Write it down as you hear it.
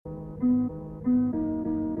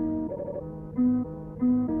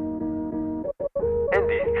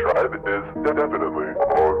Life is definitely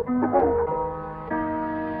on the move.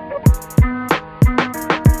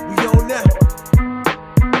 We on that.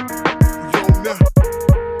 We on that.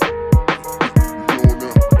 We on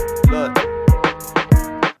that. Look.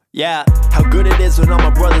 Yeah, how good it is when all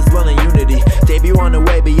my brothers dwell in unity. Debut on the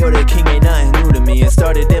way, but yo, the king ain't nothing new to me. It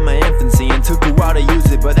started in my infancy and took a while to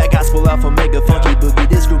use it, but that gospel alpha mega funky boogie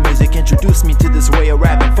disco music introduced me to this way of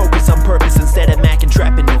rapping. Focus on purpose instead of macking,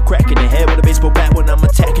 trapping. No crack in the head with a baseball bat when I'm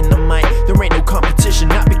attacking the mic. There ain't no competition,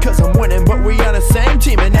 not because I'm winning, but we on the same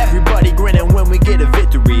team and everybody grinning when we get a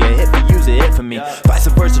victory. A hit for you, a hit for me. Vice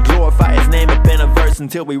versa, glorify his name up in a verse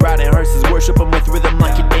until we ride in hearses. Worship him with rhythm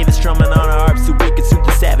like your Davis strumming on a harp so we can suit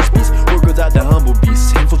the savage beast. Word goes out to humble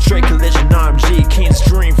beasts. Infiltrate, collision, RMG, King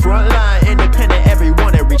Stream, frontline, independent,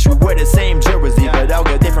 everyone that reach. We wear the same jersey, but all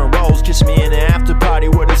got different roles. Kiss me in the after party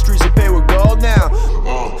where the streets are paved with gold now.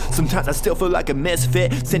 Sometimes I still feel like a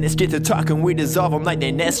misfit. Cynics get to talking, we dissolve them like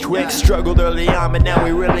they Nesquik. Struggled early on, but now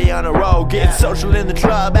we really on a roll. Getting social in the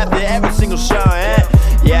club after every single show,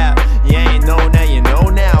 Yeah, you ain't know now, you know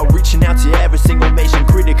now. Reaching out to every single nation,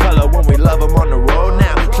 creed a color when we love them on the road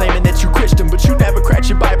now. Claiming that you Christian, but you never cracked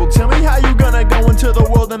your Bible. Tell me how you gonna go into the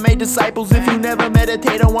world and make disciples if you never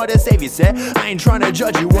meditate on what the Savior said. I ain't trying to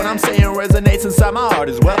judge you, what I'm saying resonates inside my heart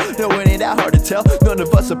as well. No, it ain't that hard to tell. None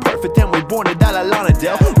of us are perfect and we born to Dalai Lana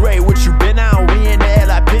Del. Ray, what you been on? We in the air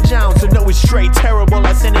like pigeons. So no, it's straight terrible.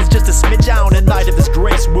 Our sin is just a smidge on. In light of His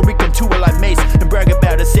grace, when we come to it like Mace and brag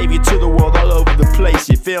about the Savior to the world all over the place.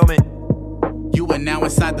 You feel me? You are now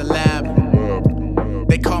inside the lab.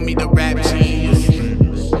 They call me the rap genius.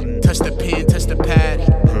 Touch the pen, touch the pad.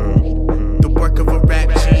 The work of a rap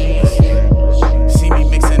genius. See me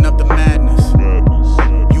mixing up the madness.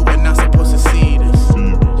 You are not supposed to see this.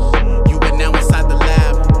 You are now inside the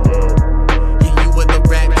lab. And you are the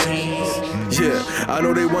rap genius. Yeah, I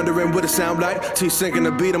know they wondering what it sound like. T sinking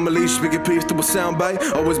the beat, I'm a lead, speaking peace through a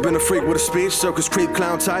soundbite. Always been a freak with a speech, circus creep,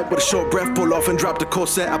 clown type. With a short breath, pull off and drop the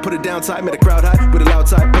corset. I put it down tight, made a crowd high. With a loud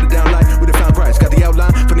type, put it down light. We done found Christ, got the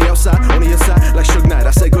outline from the outside, on the inside, like Suge Knight.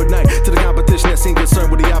 I say good night to the competition that seem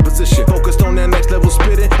concerned with the opposition. Focused on that next level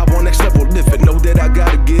spitting, I want next level living. Know that I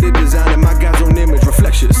gotta get it, designing my God's own image,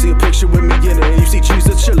 reflection. See a picture with me in it, and you see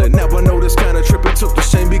Jesus chilling. Now I know this kind of trip, it took the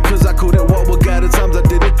shame because I couldn't walk with God at times I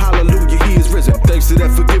did it. Hallelujah, He is risen. Thanks to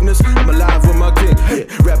that forgiveness, I'm alive with my King. Yeah,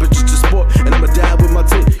 rap is just a sport, and I'ma die with my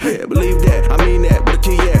team. Yeah, believe that, I mean that, with a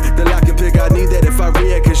key, yeah. The lock and pick, I need that if I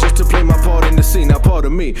react, it's just to play my part in the scene. Now part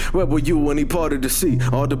of me, where were you when He parted the sea?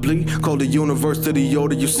 Audibly, call the universe to the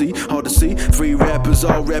order you see. Hard to see, free rappers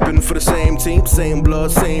all rapping for the same team. Same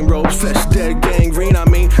blood, same ropes, flesh, dead, gangrene. I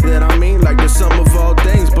mean, like the sum of all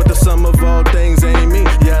things, but the sum of all things ain't me.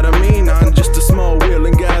 Yeah, I mean, I'm just a small wheel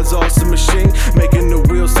and God's awesome machine. Making the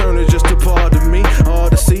wheels turn is just a part of me.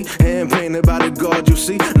 Hard to see, hand painted by the God you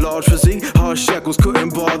see. Large physique, hard shackles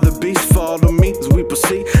couldn't bar the beast. Follow me as we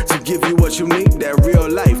proceed to give you what you need. That real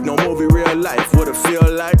life, no movie, real life. What it feel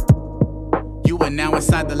like? You are now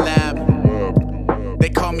inside the lab. They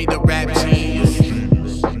call me the rap genius.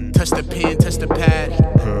 Touch the pen, touch the pad.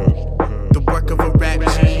 The work of a rap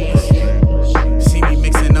genius. See me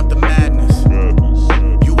mixing up the madness.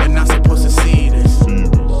 You are not supposed to see this.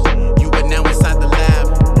 You are now inside the lab.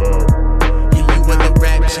 And you are the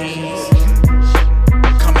rap genius.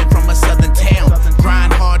 Coming from a southern town.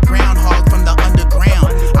 Grind hard, groundhog from the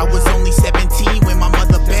underground. I was only 17 when my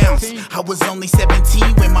mother bounced. I was only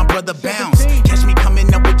 17 when my brother bounced. Catch me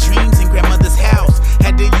coming up with dreams in grandmother's house.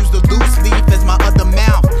 Had to use the loose leaf as my other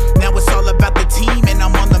mouth. Now it's all about the team and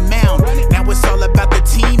I'm on the mound. Now it's all about the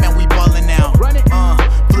team and we ballin' out.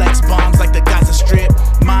 Flex bombs like the Gaza Strip.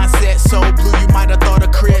 Mindset so blue you might have thought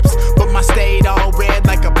of Crips. But my state all red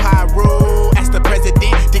like a pyro. Ask the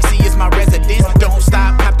president, Dixie is my residence. Don't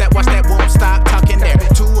stop, cop that, watch that, won't stop talking there.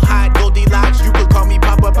 Too hot, Goldilocks, you could call me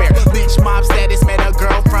Papa Bear. Lynch mob status, met a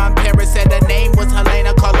girl from Paris. Said her name was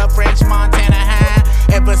Helena, call her French Montana high.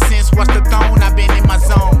 Ever since Watch the Throne, I've been in my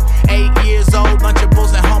zone. 8 years old,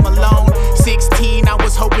 Lunchables and Home Alone. 16, I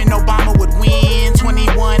was hoping Obama would win.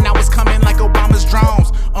 21, I was coming like Obama's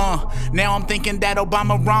drones. Now I'm thinking that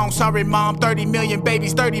Obama wrong. Sorry, mom, 30 million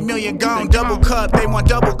babies, 30 million gone. Double cup, they want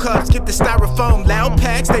double cups. Get the styrofoam. Loud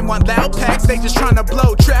packs, they want loud packs. They just tryna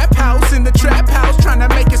blow. Trap house in the trap house, tryna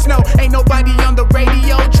make it snow. Ain't nobody on the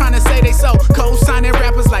radio tryna say they so. Co-signing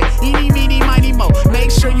rappers like eeny, meeny, miny, mo.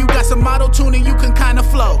 Make sure you got some auto tuning, you can kinda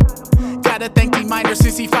flow. Gotta thank D-Minor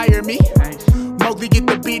since he fired me. Mowgli get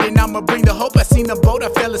the beat and I'ma bring the hope. I seen the boat, I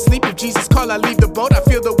fell asleep. If Jesus call, I leave the boat. I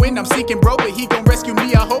feel the wind, I'm seeking bro, but he gon' rescue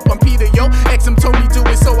me. I hope I'm Peter, yo. Exum told me do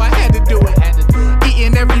it, so I had to do it.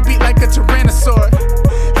 Eating every beat like a tyrannosaur.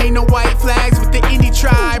 Ain't no white flags with the indie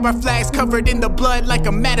tribe. Our flags covered in the blood like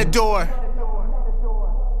a matador.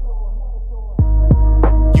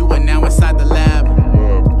 You are now inside the lab.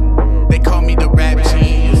 They call me the rap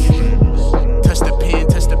genius. Touch the pen,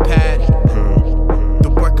 touch the pad.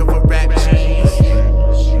 The work of a rap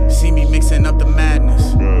genius. See me mixing up the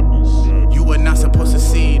madness. You are not supposed to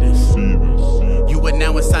see this. You are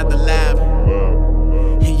now inside the lab.